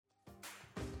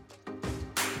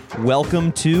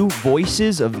Welcome to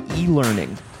Voices of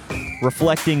E-Learning,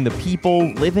 reflecting the people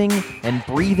living and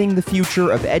breathing the future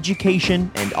of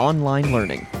education and online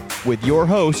learning, with your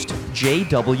host,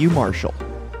 J.W. Marshall.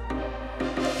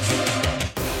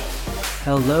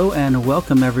 Hello and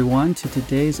welcome everyone to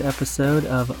today's episode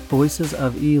of Voices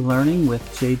of E-Learning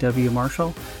with J.W.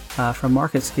 Marshall. From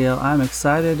MarketScale, I'm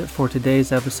excited for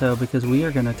today's episode because we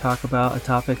are going to talk about a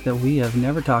topic that we have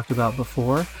never talked about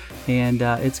before, and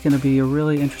it's going to be a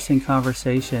really interesting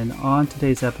conversation. On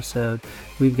today's episode,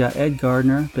 we've got Ed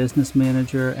Gardner, Business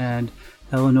Manager, and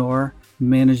Eleanor,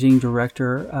 Managing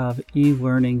Director of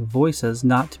E-Learning Voices,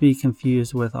 not to be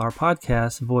confused with our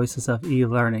podcast, Voices of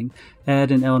E-Learning. Ed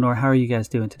and Eleanor, how are you guys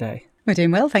doing today? We're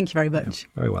doing well, thank you very much.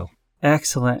 Very well.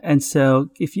 Excellent. And so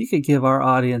if you could give our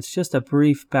audience just a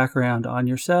brief background on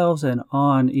yourselves and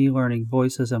on E-Learning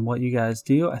Voices and what you guys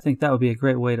do, I think that would be a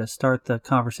great way to start the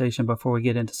conversation before we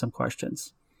get into some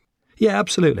questions. Yeah,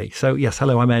 absolutely. So yes,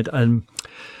 hello, I'm Ed.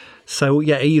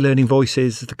 E-Learning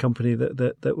Voices is the company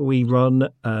that we run.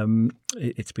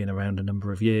 It's been around a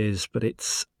number of years, but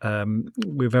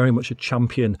we're very much a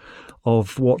champion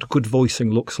of what good voicing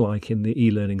looks like in the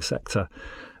e-learning sector.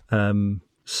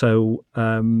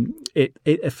 It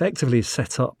effectively is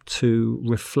set up to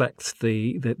reflect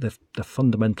the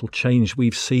fundamental change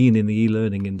we've seen in the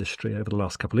e-learning industry over the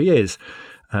last couple of years.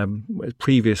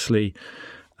 Previously,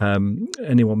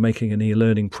 anyone making an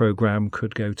e-learning program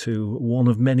could go to one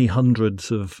of many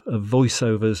hundreds of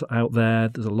voiceovers out there.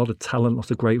 There's a lot of talent,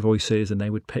 lots of great voices, and they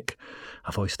would pick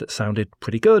a voice that sounded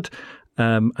pretty good,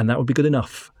 and that would be good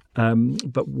enough.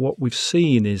 But what we've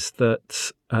seen is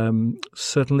that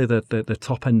certainly the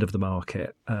top end of the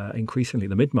market, increasingly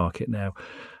the mid-market now,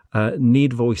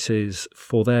 need voices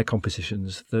for their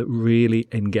compositions that really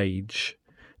engage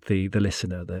the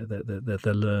listener,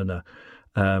 the learner.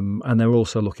 And they're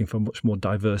also looking for much more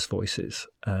diverse voices.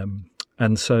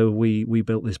 And so we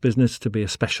built this business to be a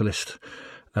specialist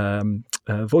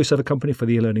voiceover company for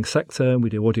the e-learning sector. We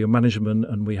do audio management,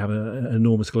 and we have an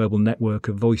enormous global network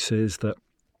of voices that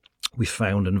we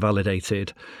found and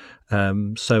validated.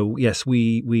 So yes,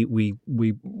 we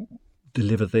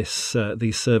deliver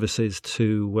these services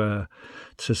to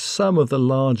some of the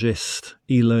largest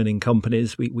e-learning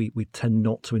companies. We tend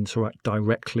not to interact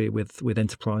directly with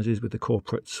enterprises, with the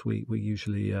corporates. We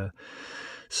usually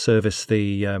service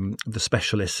the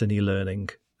specialists in e-learning.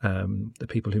 The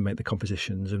people who make the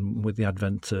compositions, and with the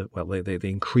advent of the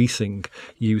increasing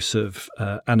use of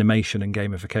animation and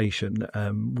gamification,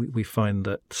 we find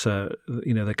that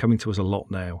they're coming to us a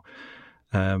lot now.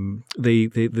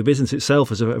 The business itself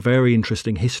has a very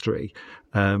interesting history,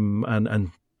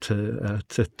 and to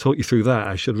talk you through that,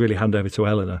 I should really hand over to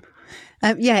Eleanor.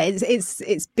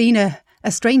 It's been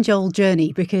a strange old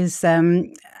journey because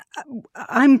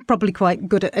I'm probably quite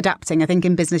good at adapting. I think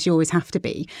in business you always have to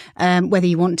be, whether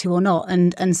you want to or not.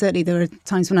 And certainly there are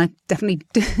times when I definitely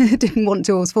didn't want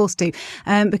to or was forced to,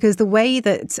 because the way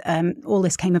that all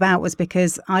this came about was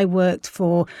because I worked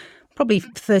for probably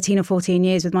 13 or 14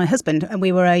 years with my husband, and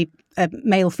we were a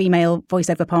male-female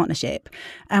voiceover partnership.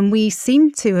 And we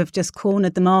seemed to have just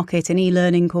cornered the market in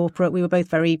e-learning corporate. We were both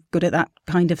very good at that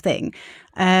kind of thing.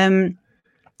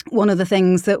 One of the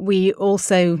things that we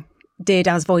also did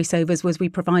as voiceovers was we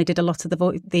provided a lot of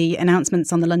the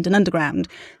announcements on the London Underground.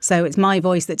 So it's my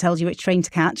voice that tells you which train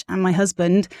to catch, and my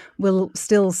husband will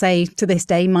still say to this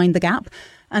day, "Mind the gap,"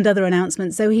 and other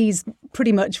announcements. So he's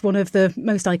pretty much one of the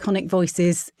most iconic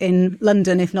voices in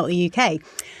London, if not the UK.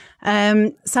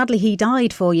 Sadly, he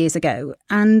died 4 years ago.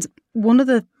 And one of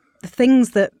the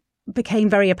things that became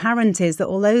very apparent is that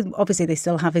although obviously they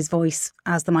still have his voice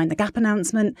as the Mind the Gap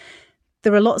announcement,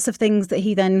 there are lots of things that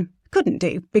he then couldn't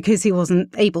do because he wasn't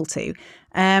able to.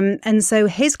 And so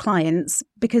his clients,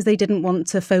 because they didn't want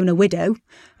to phone a widow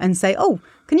and say, "Oh,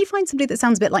 can you find somebody that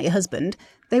sounds a bit like your husband?"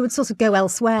 They would sort of go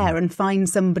elsewhere and find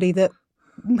somebody that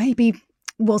maybe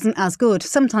wasn't as good.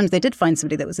 Sometimes they did find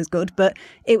somebody that was as good, but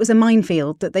it was a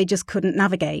minefield that they just couldn't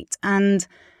navigate. And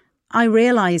I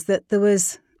realised that there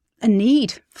was a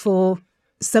need for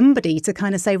somebody to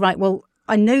kind of say, right, well,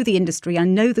 I know the industry, I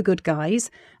know the good guys,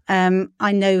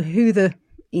 I know who the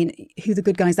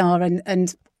good guys are,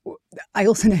 and I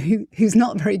also know who's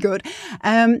not very good.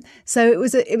 So it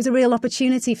was a real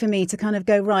opportunity for me to kind of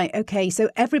go, right, okay, so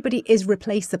everybody is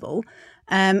replaceable,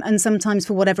 and sometimes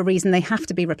for whatever reason they have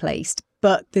to be replaced,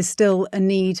 but there's still a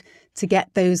need to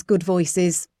get those good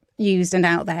voices used and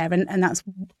out there, and that's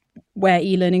where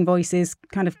e-learning voices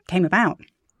kind of came about.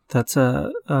 That's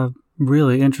a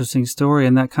really interesting story,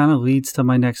 and that kind of leads to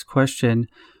my next question.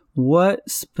 What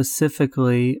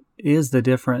specifically is the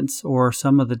difference or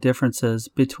some of the differences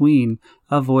between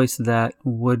a voice that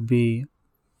would be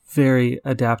very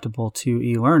adaptable to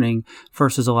e-learning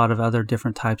versus a lot of other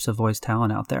different types of voice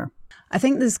talent out there? I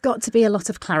think there's got to be a lot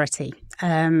of clarity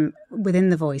within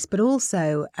the voice, but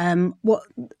also what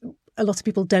a lot of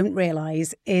people don't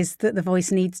realise is that the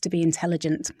voice needs to be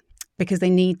intelligent, because they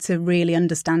need to really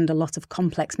understand a lot of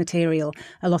complex material.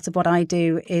 A lot of what I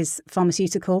do is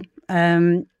pharmaceutical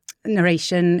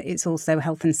narration. It's also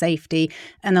health and safety.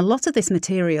 And a lot of this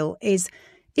material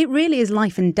it really is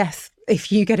life and death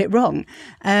if you get it wrong.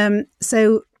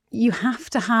 So you have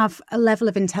to have a level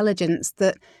of intelligence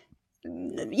that,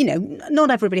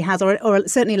 not everybody has, or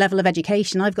certainly a level of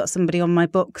education. I've got somebody on my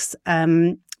books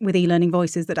with e-learning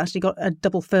voices that actually got a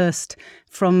double first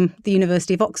from the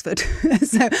University of Oxford.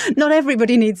 So not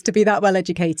everybody needs to be that well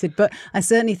educated, but I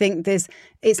certainly think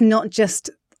it's not just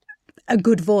a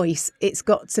good voice. It's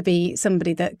got to be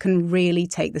somebody that can really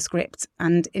take the script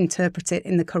and interpret it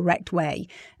in the correct way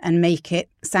and make it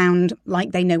sound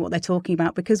like they know what they're talking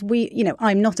about. Because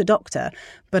I'm not a doctor,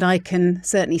 but I can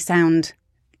certainly sound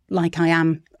like I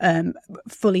am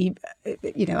fully,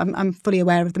 I'm fully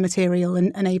aware of the material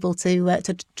and able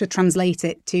to translate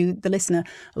it to the listener,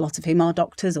 a lot of whom are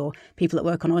doctors or people that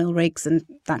work on oil rigs and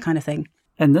that kind of thing.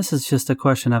 And this is just a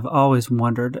question I've always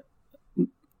wondered.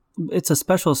 It's a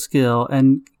special skill,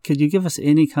 and could you give us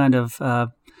any kind of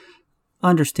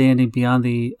understanding beyond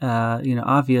the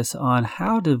obvious on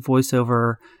how do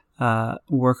voiceover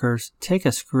workers take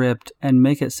a script and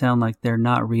make it sound like they're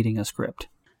not reading a script?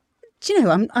 Do you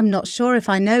know, I'm not sure if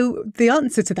I know the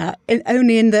answer to that,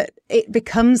 only in that it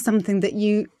becomes something that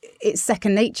it's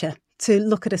second nature to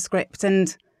look at a script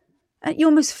and you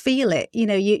almost feel it.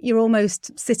 You're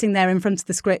almost sitting there in front of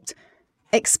the script,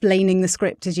 explaining the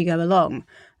script as you go along.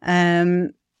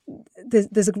 There's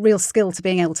a real skill to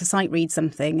being able to sight read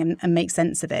something and make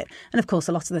sense of it. And of course,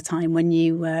 a lot of the time when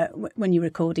you're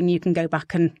recording, you can go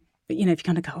back and, if you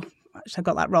kind of go, I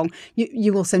got that wrong,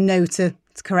 you also know to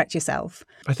correct yourself.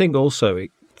 I think also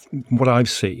what I've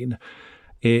seen,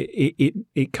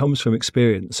 it comes from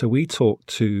experience. So we talk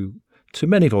to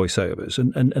many voiceovers,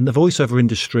 and the voiceover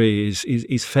industry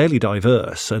is fairly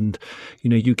diverse. And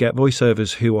you get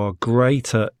voiceovers who are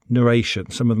great at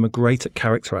narration. Some of them are great at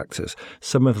character actors.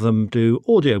 Some of them do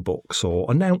audiobooks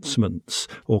or announcements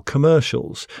or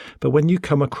commercials. But when you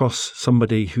come across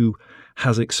somebody who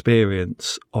has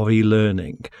experience of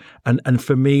e-learning, and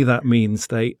for me that means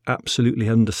they absolutely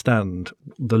understand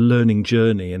the learning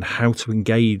journey and how to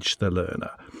engage the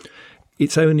learner.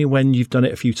 It's only when you've done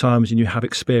it a few times and you have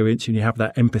experience and you have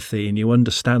that empathy and you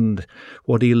understand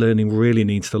what e-learning really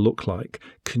needs to look like,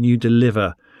 can you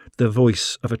deliver the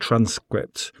voice of a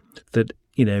transcript that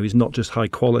is not just high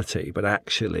quality, but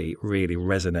actually really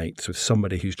resonates with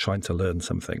somebody who's trying to learn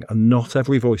something. And not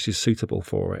every voice is suitable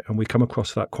for it. And we come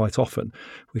across that quite often.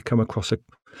 We come across a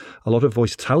lot of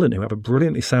voice talent who have a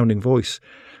brilliantly sounding voice,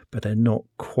 but they're not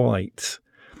quite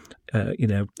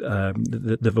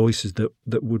the voices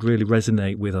that would really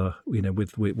resonate with our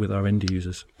with our end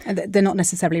users. And they're not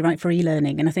necessarily right for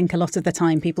e-learning. And I think a lot of the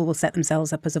time people will set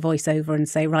themselves up as a voiceover and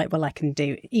say, right, well, I can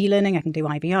do e-learning, I can do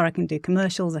IVR, I can do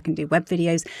commercials, I can do web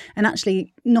videos. And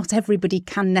actually, not everybody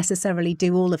can necessarily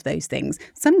do all of those things.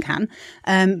 Some can,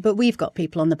 but we've got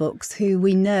people on the books who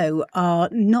we know are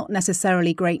not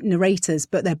necessarily great narrators,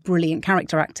 but they're brilliant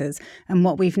character actors. And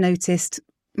what we've noticed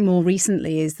more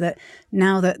recently is that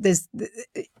now that there's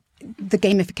the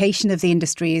gamification of the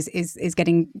industry is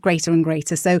getting greater and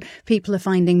greater. So people are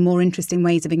finding more interesting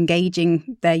ways of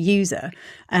engaging their user.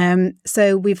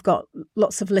 So we've got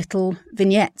lots of little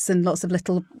vignettes and lots of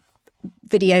little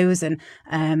videos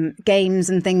and games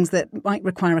and things that might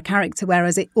require a character,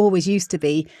 whereas it always used to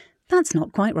be, that's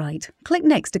not quite right. Click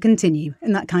next to continue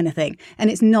and that kind of thing. And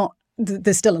it's not,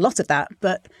 there's still a lot of that,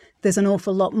 but there's an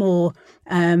awful lot more,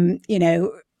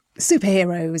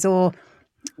 superheroes or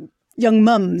young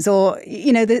mums or,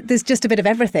 there's just a bit of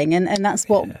everything. And that's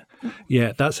what...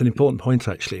 Yeah, that's an important point,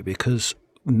 actually, because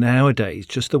nowadays,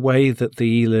 just the way that the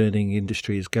e-learning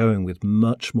industry is going with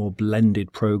much more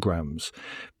blended programs,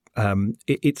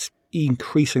 it's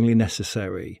increasingly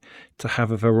necessary to have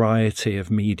a variety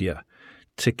of media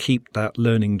to keep that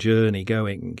learning journey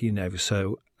going,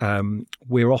 So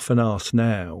we're often asked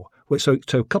now, so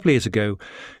a couple of years ago,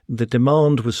 the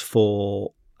demand was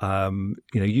for,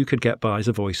 you could get by as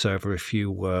a voiceover if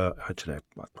you were,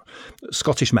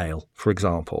 Scottish male, for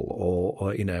example,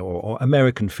 or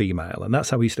American female. And that's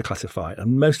how we used to classify it.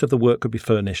 And most of the work could be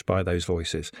furnished by those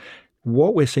voices.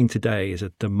 What we're seeing today is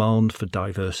a demand for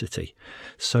diversity.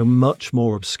 So much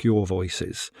more obscure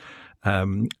voices.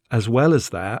 As well as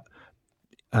that,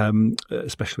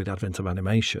 especially with the advent of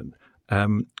animation,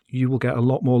 you will get a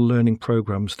lot more learning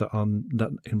programs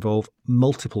that involve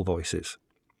multiple voices.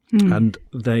 And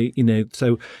they,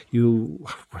 so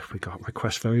we got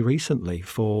requests very recently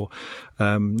for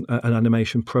an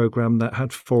animation program that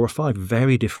had 4 or 5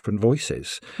 very different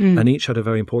voices, and each had a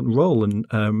very important role. And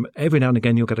every now and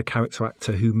again, you'll get a character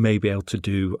actor who may be able to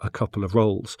do a couple of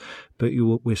roles. But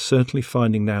we're certainly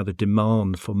finding now the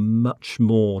demand for much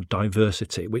more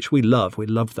diversity, which we love. We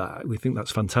love that. We think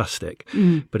that's fantastic.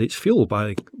 But it's fueled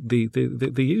by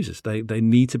the users. They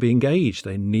need to be engaged.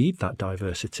 They need that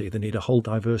diversity. They need a whole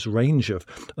diverse range of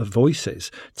voices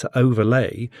to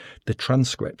overlay the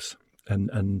transcripts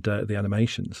and the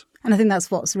animations. And I think that's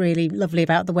what's really lovely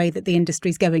about the way that the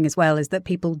industry's going as well, is that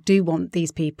people do want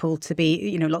these people to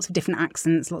be, lots of different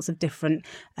accents, lots of different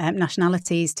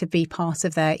nationalities to be part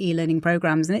of their e-learning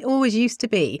programs. And it always used to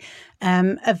be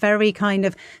a very kind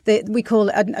of, we call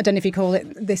it, I don't know if you call it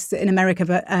this in America,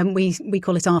 but we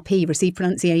call it RP, received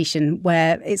pronunciation,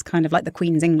 where it's kind of like the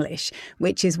Queen's English,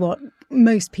 which is what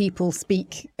most people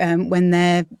speak when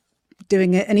they're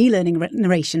doing an e-learning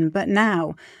narration. But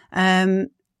now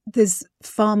there's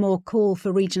far more call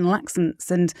for regional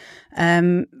accents, and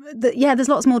there's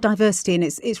lots more diversity, and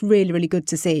it's really, really good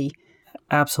to see.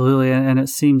 Absolutely, and it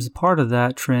seems part of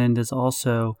that trend is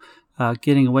also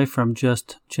getting away from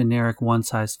just generic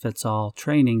one-size-fits-all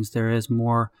trainings. There is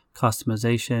more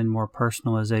customization, more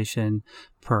personalization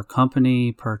per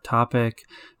company, per topic,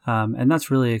 and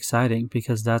that's really exciting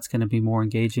because that's going to be more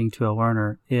engaging to a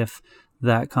learner if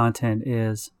that content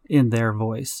is in their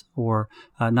voice or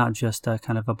not just a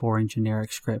kind of a boring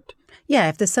generic script. Yeah,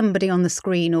 if there's somebody on the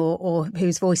screen or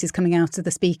whose voice is coming out of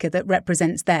the speaker that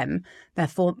represents them, they're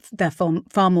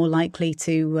far more likely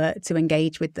to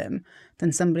engage with them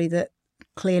than somebody that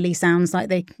clearly sounds like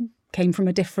they came from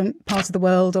a different part of the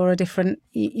world or a different,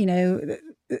 we've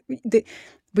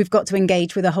got to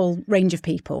engage with a whole range of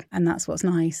people, and that's what's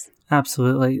nice.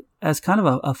 Absolutely. As kind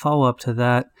of a follow-up to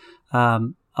that,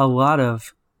 a lot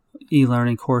of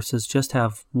e-learning courses just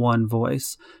have one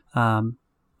voice.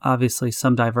 Obviously,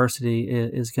 some diversity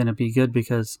is going to be good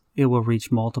because it will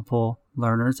reach multiple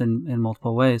learners in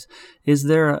multiple ways. Is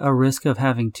there a risk of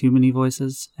having too many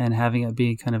voices and having it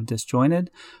being kind of disjointed?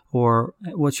 Or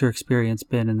what's your experience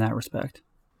been in that respect?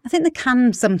 I think there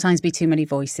can sometimes be too many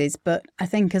voices, but I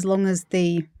think as long as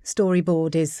the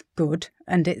storyboard is good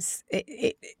and there's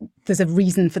a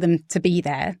reason for them to be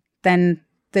there, then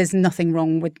there's nothing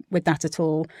wrong with that at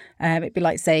all. It'd be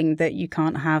like saying that you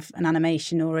can't have an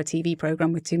animation or a TV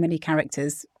program with too many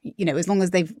characters. As long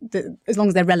as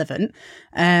they're relevant,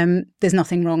 there's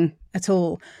nothing wrong at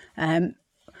all.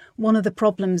 One of the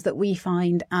problems that we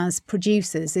find as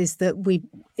producers is that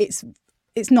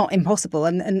it's not impossible,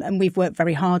 and we've worked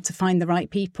very hard to find the right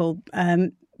people.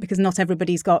 Because not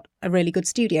everybody's got a really good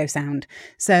studio sound.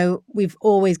 So we've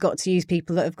always got to use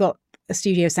people that have got a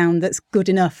studio sound that's good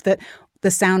enough that the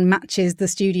sound matches the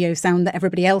studio sound that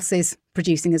everybody else is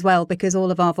producing as well, because all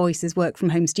of our voices work from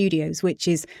home studios, which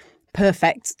is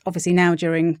perfect, obviously now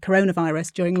during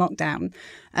coronavirus, during lockdown.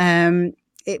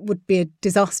 It would be a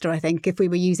disaster, I think, if we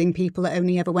were using people that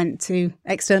only ever went to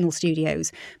external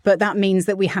studios. But that means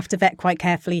that we have to vet quite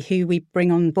carefully who we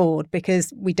bring on board,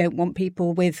 because we don't want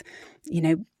people with,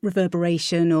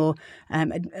 reverberation or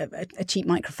a cheap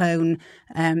microphone,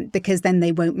 because then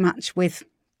they won't match with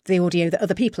the audio that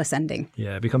other people are sending.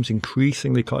 Yeah, it becomes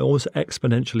increasingly, almost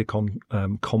exponentially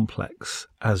complex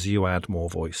as you add more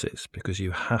voices, because you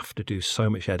have to do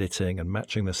so much editing and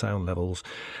matching the sound levels.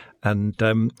 And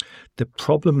the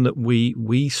problem that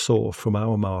we saw from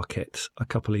our market a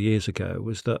couple of years ago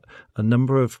was that a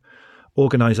number of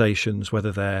organizations,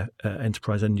 whether they're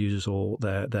enterprise end users or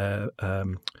they're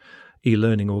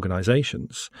e-learning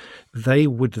organizations, they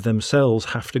would themselves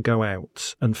have to go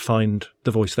out and find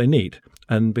the voice they need.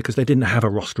 And because they didn't have a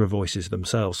roster of voices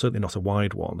themselves, certainly not a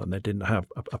wide one, and they didn't have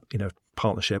a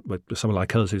partnership with someone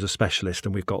like us who's a specialist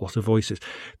and we've got lots of voices,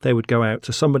 they would go out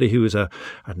to somebody who is a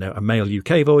male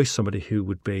UK voice, somebody who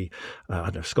would be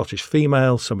Scottish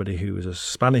female, somebody who is a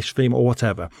Spanish female, or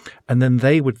whatever, and then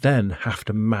they would then have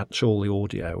to match all the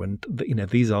audio. And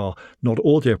these are not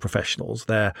audio professionals;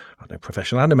 they're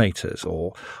professional animators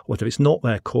or whatever. It's not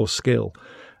their core skill.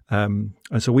 And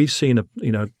so we've seen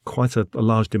quite a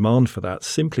large demand for that,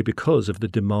 simply because of the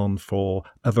demand for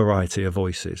a variety of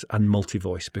voices and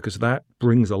multi-voice, because that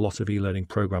brings a lot of e-learning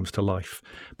programs to life,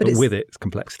 but with it, it's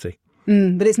complexity.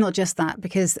 But it's not just that,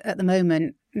 because at the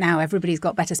moment now everybody's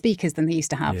got better speakers than they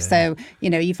used to have. Yeah. So,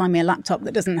 you find me a laptop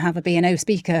that doesn't have a B&O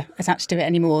speaker attached to it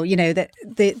anymore.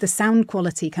 The sound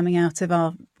quality coming out of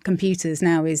our computers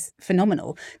now is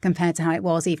phenomenal compared to how it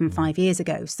was even 5 years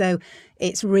ago. So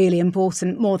it's really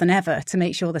important more than ever to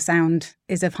make sure the sound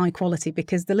is of high quality,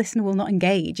 because the listener will not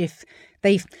engage if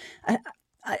they've...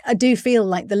 I do feel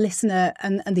like the listener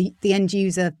and the end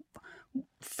user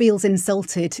feels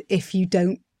insulted if you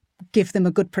don't give them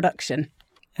a good production.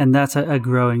 And that's a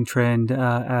growing trend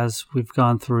as we've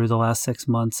gone through the last 6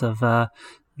 months of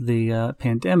the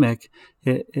pandemic.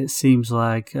 It seems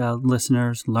like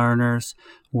listeners, learners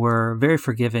were very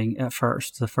forgiving at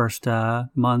first, the first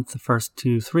month, the first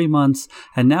 2-3 months.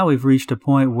 And now we've reached a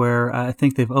point where I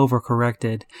think they've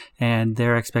overcorrected, and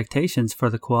their expectations for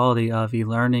the quality of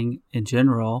e-learning in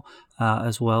general,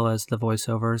 as well as the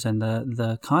voiceovers and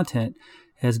the content,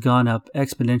 has gone up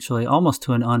exponentially, almost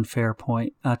to an unfair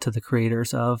point to the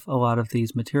creators of a lot of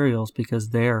these materials, because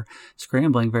they're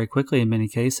scrambling very quickly in many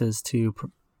cases to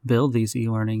build these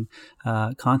e-learning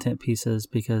content pieces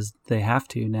because they have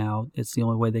to now. It's the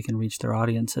only way they can reach their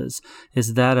audiences.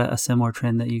 Is that a similar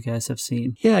trend that you guys have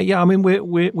seen? Yeah. I mean,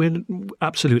 we're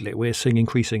absolutely, we're seeing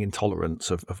increasing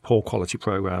intolerance of poor quality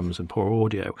programs and poor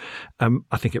audio.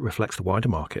 I think it reflects the wider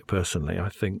market. Personally, I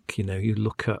think you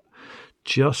look at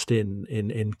just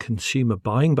in consumer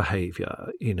buying behavior,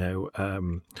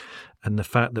 and the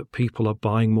fact that people are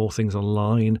buying more things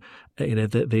online,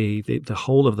 the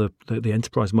whole of the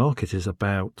enterprise market is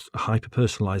about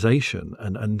hyper-personalization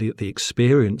and the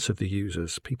experience of the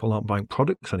users. People aren't buying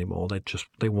products anymore.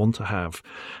 They want to have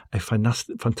a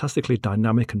fantastically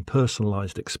dynamic and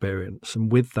personalized experience.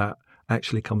 And with that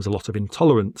actually comes a lot of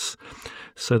intolerance.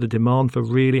 So the demand for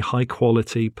really high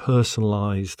quality,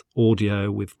 personalized audio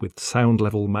with sound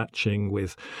level matching,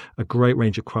 with a great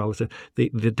range of quality, the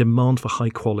demand for high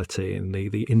quality and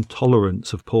the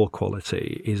intolerance of poor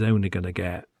quality is only going to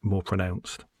get more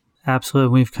pronounced.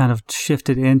 Absolutely. We've kind of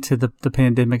shifted into the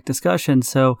pandemic discussion.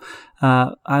 So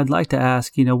I'd like to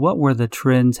ask, what were the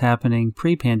trends happening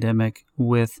pre-pandemic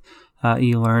with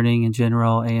e-learning in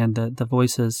general and the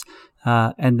voices?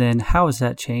 And then how has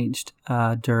that changed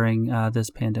during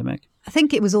this pandemic? I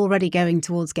think it was already going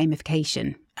towards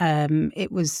gamification.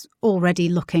 It was already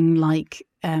looking like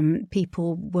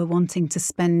people were wanting to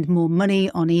spend more money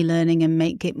on e-learning and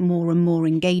make it more and more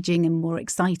engaging and more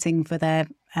exciting for their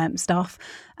staff.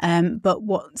 But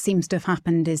what seems to have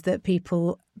happened is that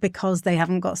people, because they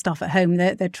haven't got staff at home,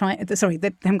 they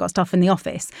haven't got staff in the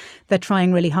office, they're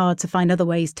trying really hard to find other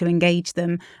ways to engage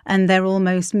them. And they're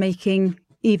almost making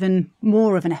even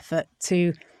more of an effort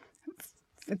to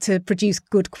produce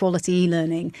good quality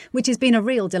e-learning, which has been a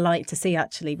real delight to see,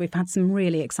 actually. We've had some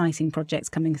really exciting projects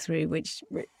coming through, which,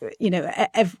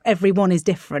 every one is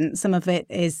different. Some of it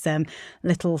is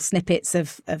little snippets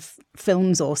of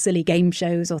films or silly game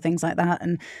shows or things like that.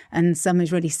 And some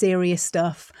is really serious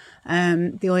stuff.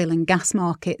 The oil and gas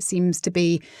market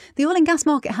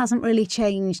hasn't really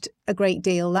changed a great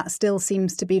deal. That still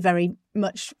seems to be very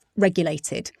much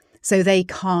regulated. So they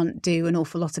can't do an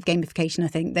awful lot of gamification. I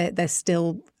think they're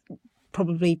still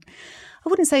probably, I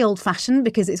wouldn't say old-fashioned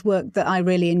because it's work that I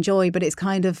really enjoy, but it's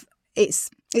kind of,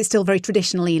 it's still very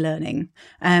traditional e-learning.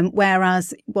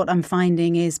 Whereas what I'm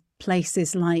finding is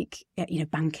places like,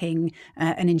 banking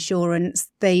and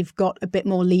insurance, they've got a bit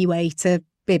more leeway to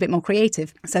be a bit more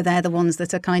creative. So they're the ones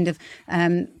that are kind of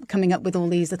coming up with all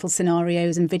these little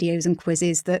scenarios and videos and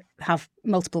quizzes that have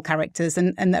multiple characters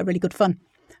and they're really good fun.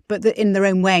 But in their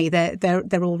own way,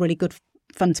 they're all really good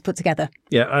fun to put together.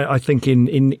 Yeah, I think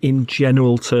in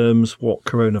general terms, what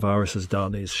coronavirus has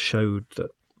done is showed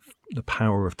that the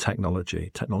power of technology.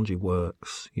 Technology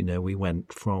works. We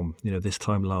went from this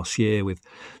time last year with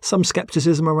some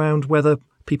skepticism around whether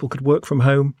people could work from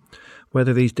home,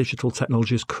 whether these digital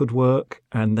technologies could work,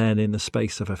 and then in the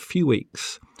space of a few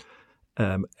weeks,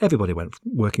 everybody went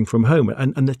working from home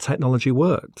and the technology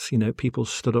worked. People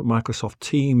stood up Microsoft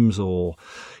Teams or,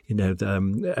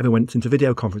 everyone went into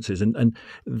video conferences and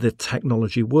the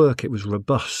technology worked. It was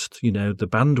robust. The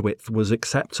bandwidth was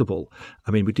acceptable.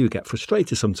 I mean, we do get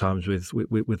frustrated sometimes with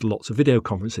lots of video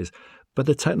conferences, but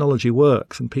the technology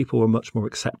works and people were much more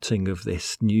accepting of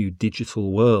this new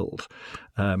digital world.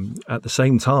 At the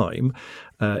same time,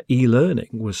 e-learning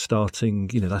was starting,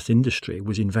 that industry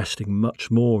was investing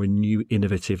much more in new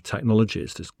innovative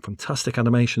technologies. There's fantastic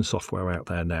animation software out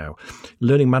there now.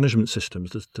 Learning management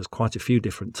systems, there's quite a few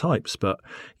different types, but,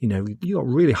 you've got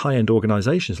really high-end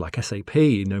organizations like SAP,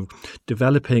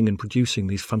 developing and producing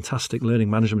these fantastic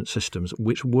learning management systems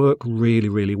which work really,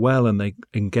 really well and they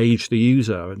engage the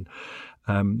user.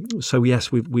 And so,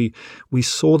 yes, we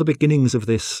saw the beginnings of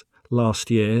this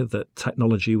last year, that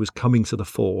technology was coming to the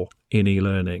fore in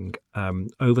e-learning.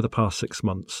 Over the past 6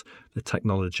 months, the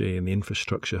technology and the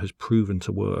infrastructure has proven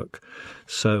to work.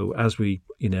 So as we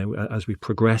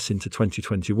progress into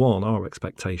 2021, our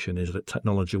expectation is that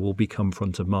technology will become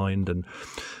front of mind. And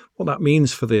what that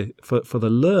means for the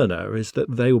learner is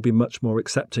that they will be much more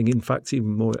accepting, in fact,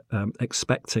 even more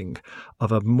expecting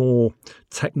of a more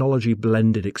technology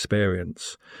blended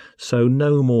experience. So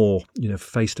no more,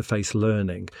 face-to-face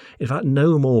learning. In fact,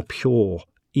 no more pure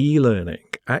e-learning.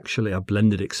 Actually, a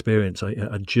blended experience,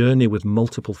 a journey with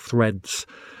multiple threads,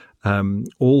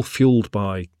 all fueled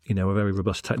by a very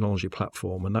robust technology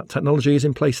platform. And that technology is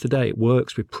in place today. It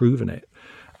works. We've proven it.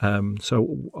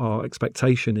 So our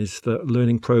expectation is that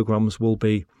learning programs will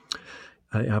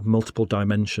have multiple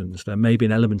dimensions. There may be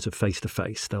an element of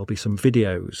face-to-face. There'll be some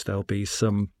videos. There'll be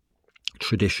some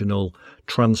traditional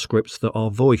transcripts that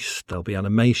are voiced. There'll be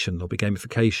animation. There'll be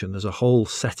gamification. There's a whole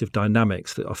set of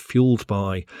dynamics that are fueled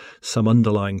by some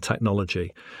underlying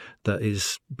technology that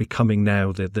is becoming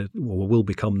now or will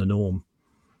become the norm.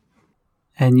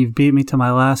 And you've beat me to my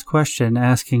last question,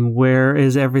 asking where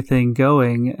is everything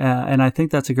going? And I think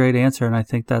that's a great answer. And I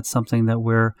think that's something that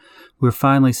we're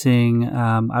finally seeing.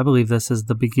 I believe this is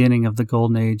the beginning of the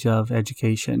golden age of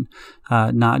education,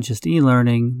 not just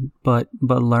e-learning, but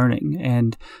learning,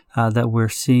 and that we're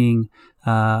seeing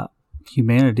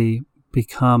humanity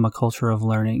become a culture of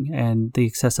learning, and the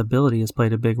accessibility has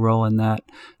played a big role in that,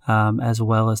 as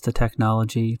well as the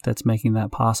technology that's making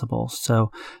that possible. So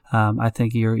I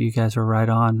think you guys are right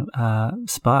on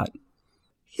spot.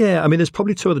 Yeah, I mean, there's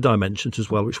probably two other dimensions as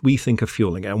well, which we think are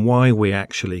fueling it, and why we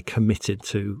actually committed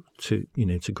to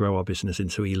grow our business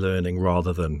into e-learning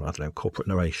rather than, corporate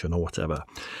narration or whatever.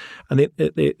 And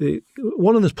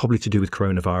one of them is probably to do with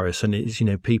coronavirus, and it's,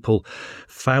 people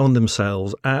found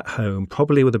themselves at home,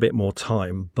 probably with a bit more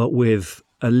time, but with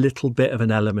a little bit of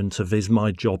an element of, is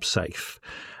my job safe?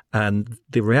 And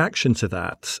the reaction to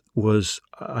that was,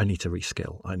 I need to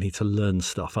reskill. I need to learn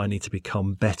stuff. I need to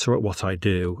become better at what I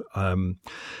do.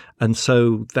 And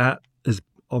so that has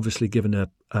obviously given a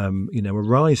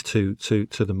rise to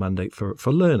the mandate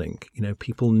for learning.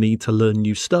 People need to learn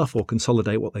new stuff or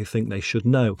consolidate what they think they should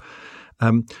know.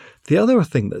 The other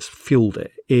thing that's fueled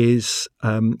it is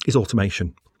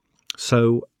automation.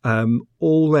 So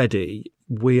already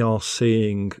we are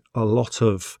seeing a lot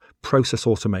of process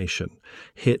automation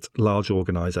hit large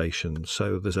organizations.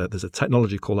 So there's a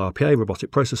technology called RPA,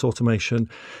 robotic process automation.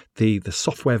 The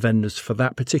software vendors for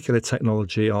that particular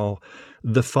technology are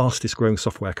the fastest growing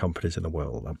software companies in the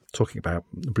world. I'm talking about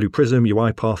Blue Prism,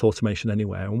 UiPath, Automation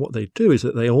Anywhere. And what they do is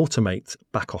that they automate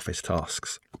back office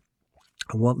tasks.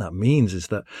 And what that means is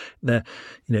that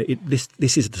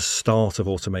this is the start of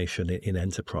automation in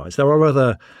enterprise. There are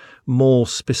other more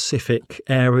specific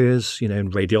areas, in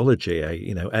radiology.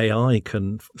 AI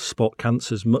can spot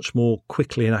cancers much more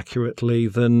quickly and accurately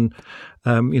than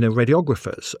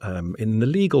radiographers. In the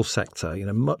legal sector,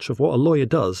 much of what a lawyer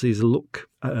does is look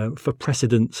for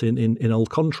precedents in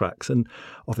old contracts, and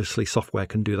obviously software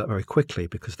can do that very quickly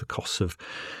because the costs of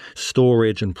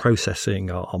storage and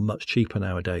processing are much cheaper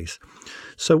nowadays.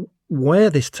 So where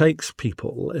this takes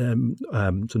people,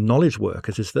 to knowledge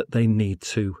workers, is that they need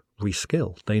to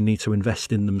reskill. They need to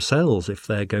invest in themselves if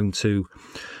they're going to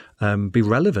be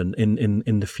relevant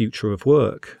in the future of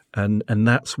work. And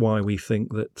that's why we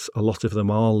think that a lot of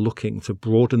them are looking to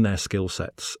broaden their skill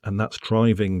sets, and that's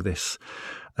driving this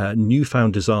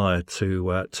newfound desire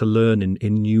to learn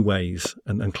in new ways.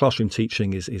 And classroom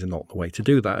teaching is not the way to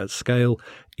do that at scale.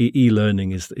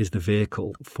 E-learning is the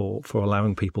vehicle for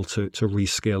allowing people to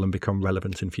reskill and become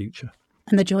relevant in future.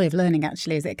 And the joy of learning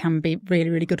actually is it can be really,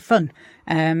 really good fun.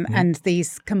 And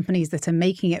these companies that are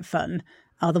making it fun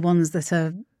are the ones that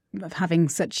are having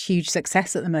such huge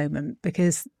success at the moment,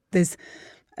 because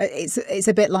it's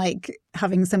a bit like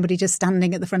having somebody just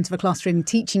standing at the front of a classroom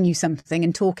teaching you something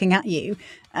and talking at you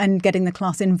and getting the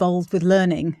class involved with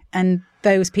learning. And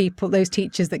those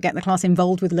teachers that get the class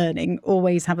involved with learning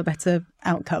always have a better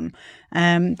outcome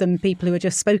than people who are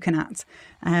just spoken at.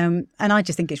 And I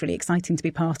just think it's really exciting to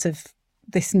be part of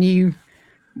this new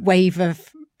wave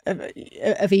of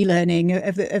e-learning,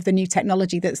 of the new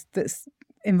technology that's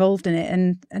involved in it,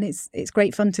 and it's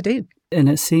great fun to do. And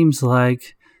it seems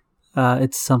like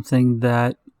it's something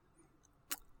that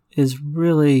is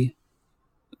really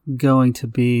going to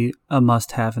be a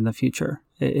must-have in the future.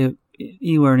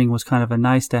 E-learning was kind of a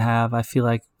nice to have. I feel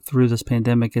like through this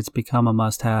pandemic, it's become a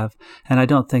must-have, and I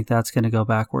don't think that's going to go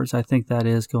backwards. I think that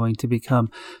is going to become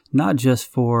not just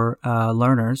for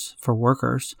learners, for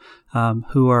workers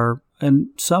who are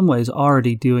in some ways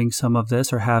already doing some of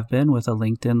this or have been with a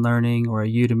LinkedIn Learning or a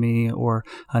Udemy or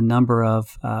a number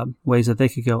of ways that they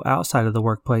could go outside of the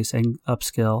workplace and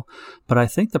upskill. But I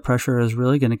think the pressure is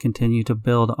really going to continue to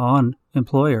build on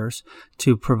employers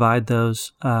to provide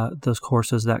those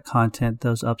courses, that content,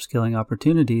 those upskilling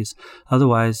opportunities.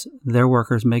 Otherwise, their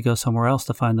workers may go somewhere else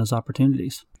to find those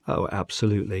opportunities. Oh,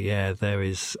 absolutely. Yeah, there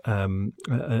is an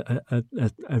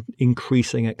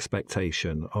increasing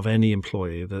expectation of any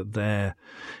employee that their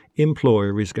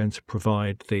employer is going to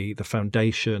provide the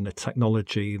foundation, the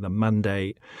technology, the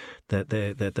mandate,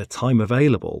 the time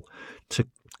available to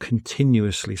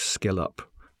continuously skill up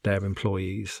their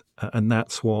employees, and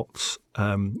that's what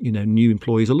new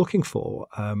employees are looking for.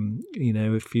 In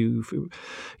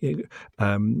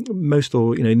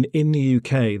the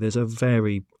UK, there's a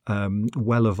very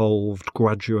well-evolved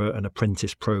graduate and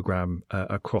apprentice program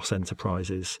across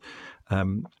enterprises.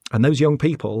 And those young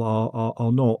people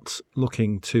are not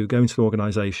looking to go into an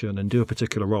organisation and do a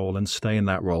particular role and stay in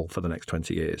that role for the next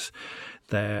 20 years.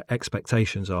 Their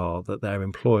expectations are that their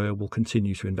employer will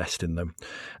continue to invest in them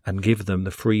and give them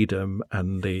the freedom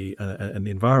and the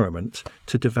environment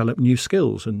to develop new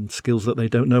skills and skills that they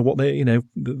don't know what they're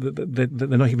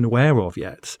not even aware of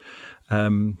yet.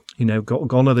 Gone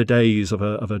are the days of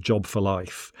a job for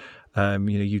life.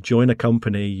 You join a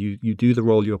company, you do the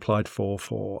role you applied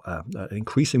for an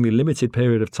increasingly limited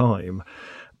period of time,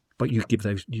 but you give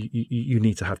those. You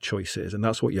need to have choices, and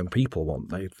that's what young people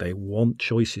want. They want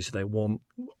choices. They want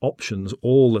options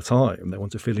all the time. They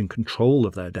want to feel in control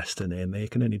of their destiny, and they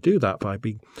can only do that by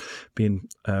being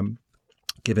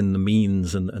given the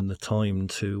means and the time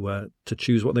to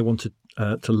choose what they want to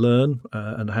learn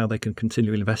and how they can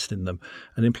continue to invest in them.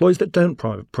 And employees that don't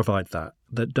provide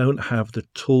that don't have the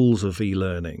tools of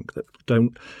e-learning, that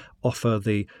don't offer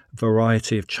the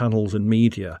variety of channels and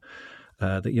media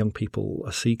that young people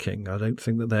are seeking, I don't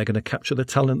think that they're going to capture the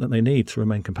talent that they need to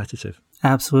remain competitive.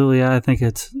 Absolutely. I think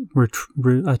it's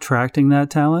attracting that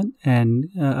talent and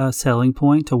a selling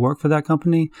point to work for that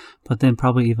company, but then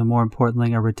probably even more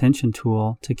importantly, a retention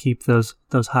tool to keep those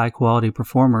high quality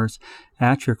performers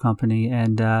at your company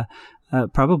and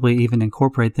probably even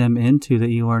incorporate them into the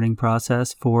e-learning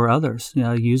process for others,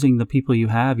 using the people you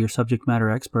have, your subject matter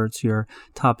experts, your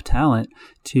top talent,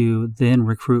 to then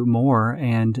recruit more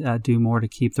and do more to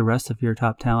keep the rest of your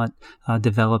top talent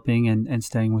developing and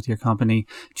staying with your company.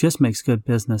 Just makes good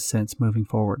business sense moving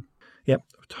forward. Yep,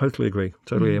 totally agree.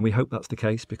 And we hope that's the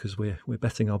case because we're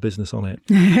betting our business on it.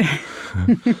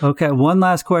 Okay, one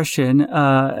last question.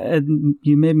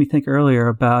 You made me think earlier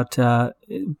about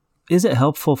is it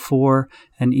helpful for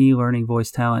an e-learning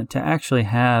voice talent to actually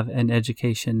have an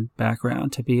education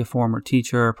background, to be a former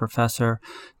teacher, a professor,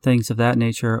 things of that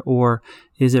nature? Or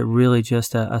is it really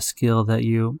just a skill that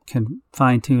you can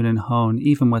fine-tune and hone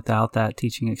even without that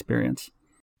teaching experience?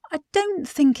 I don't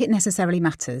think it necessarily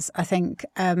matters. I think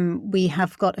we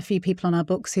have got a few people on our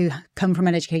books who come from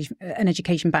an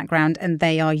education background, and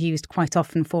they are used quite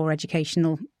often for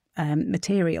educational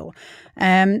material.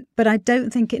 But I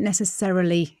don't think it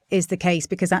necessarily is the case,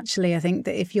 because actually I think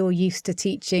that if you're used to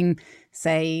teaching,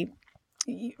 say,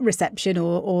 reception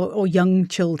or young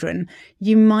children,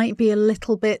 you might be a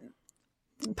little bit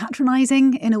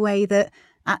patronising in a way that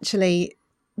actually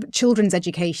children's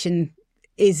education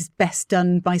is best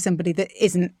done by somebody that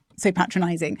isn't so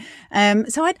patronising.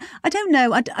 So I don't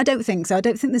know. I don't think so. I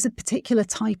don't think there's a particular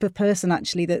type of person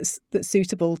actually that's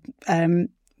suitable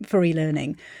for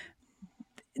e-learning.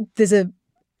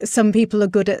 Some people are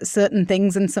good at certain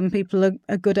things and some people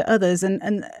are good at others.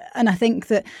 And I think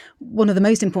that one of the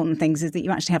most important things is that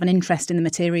you actually have an interest in the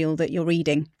material that you're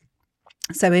reading.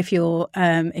 So if you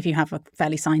have a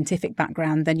fairly scientific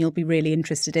background, then you'll be really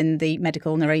interested in the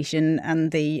medical narration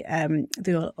and the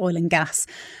oil and gas.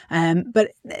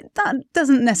 But that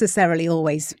doesn't necessarily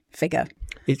always figure.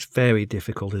 It's very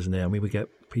difficult, isn't it? I mean, we get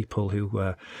people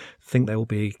who think they will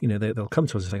be, they'll come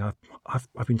to us and say,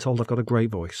 I've been told I've got a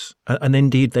great voice. And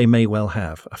indeed, they may well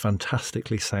have a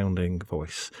fantastically sounding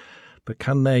voice. But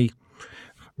can they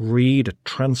read a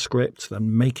transcript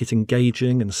and make it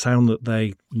engaging and sound that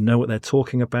they know what they're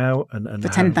talking about? And for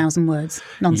 10,000 words,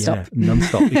 non-stop. Yeah,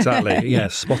 non-stop, exactly. Yeah,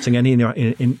 spotting any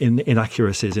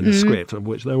inaccuracies in the script, of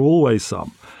which there are always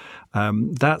some.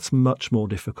 That's much more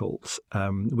difficult.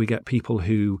 We get people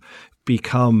who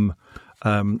become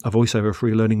a voiceover for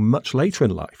e-learning much later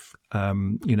in life,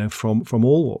 from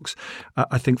all walks.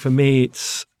 I think for me,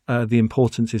 it's the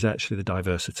importance is actually the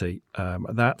diversity.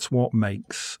 That's what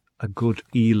makes a good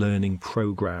e-learning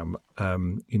program.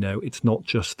 It's not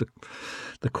just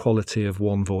the quality of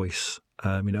one voice.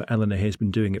 Eleanor here has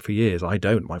been doing it for years. I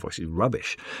don't. My voice is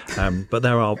rubbish. But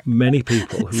there are many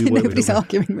people who so nobody's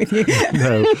arguing with you.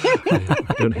 No,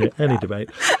 I don't hear any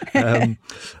debate.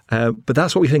 But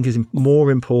that's what we think is more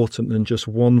important than just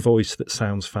one voice that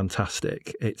sounds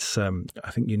fantastic. It's I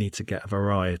think you need to get a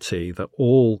variety that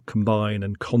all combine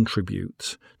and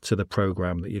contribute to the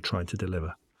program that you're trying to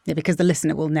deliver. Yeah, because the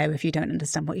listener will know if you don't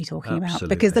understand what you're talking Absolutely. about.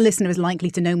 Because the listener is likely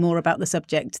to know more about the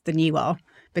subject than you are,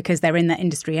 because they're in that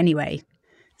industry anyway.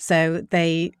 So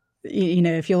they,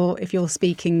 if you're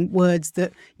speaking words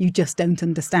that you just don't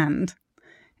understand,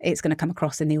 it's going to come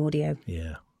across in the audio.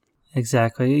 Yeah.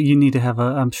 Exactly. You need to have,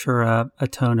 a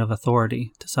tone of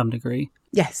authority to some degree.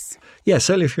 Yes. Yeah,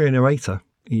 certainly if you're a narrator,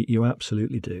 you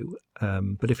absolutely do.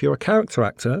 But if you're a character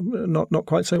actor, not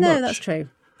quite so much. No, that's true.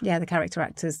 Yeah, the character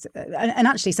actors, and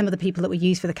actually some of the people that we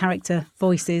use for the character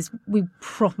voices, we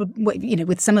probably,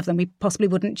 with some of them, we possibly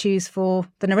wouldn't choose for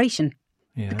the narration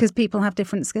because people have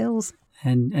different skills.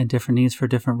 And different needs for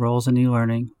different roles in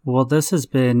e-learning. Well, this has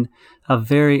been a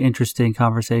very interesting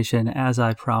conversation, as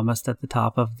I promised at the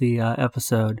top of the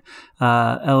episode.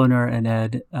 Eleanor and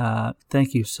Ed,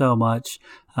 thank you so much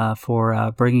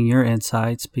for bringing your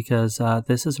insights, because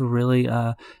this is really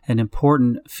an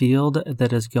important field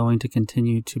that is going to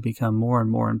continue to become more and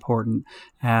more important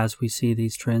as we see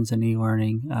these trends in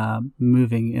e-learning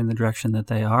moving in the direction that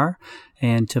they are,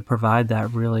 and to provide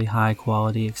that really high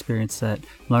quality experience that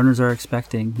learners are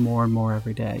expecting more and more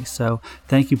every day. So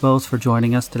thank you both for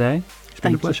joining us today. It's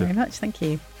been a pleasure. Thank you very much. Thank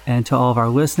you. And to all of our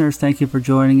listeners, thank you for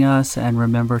joining us, and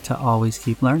remember to always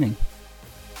keep learning.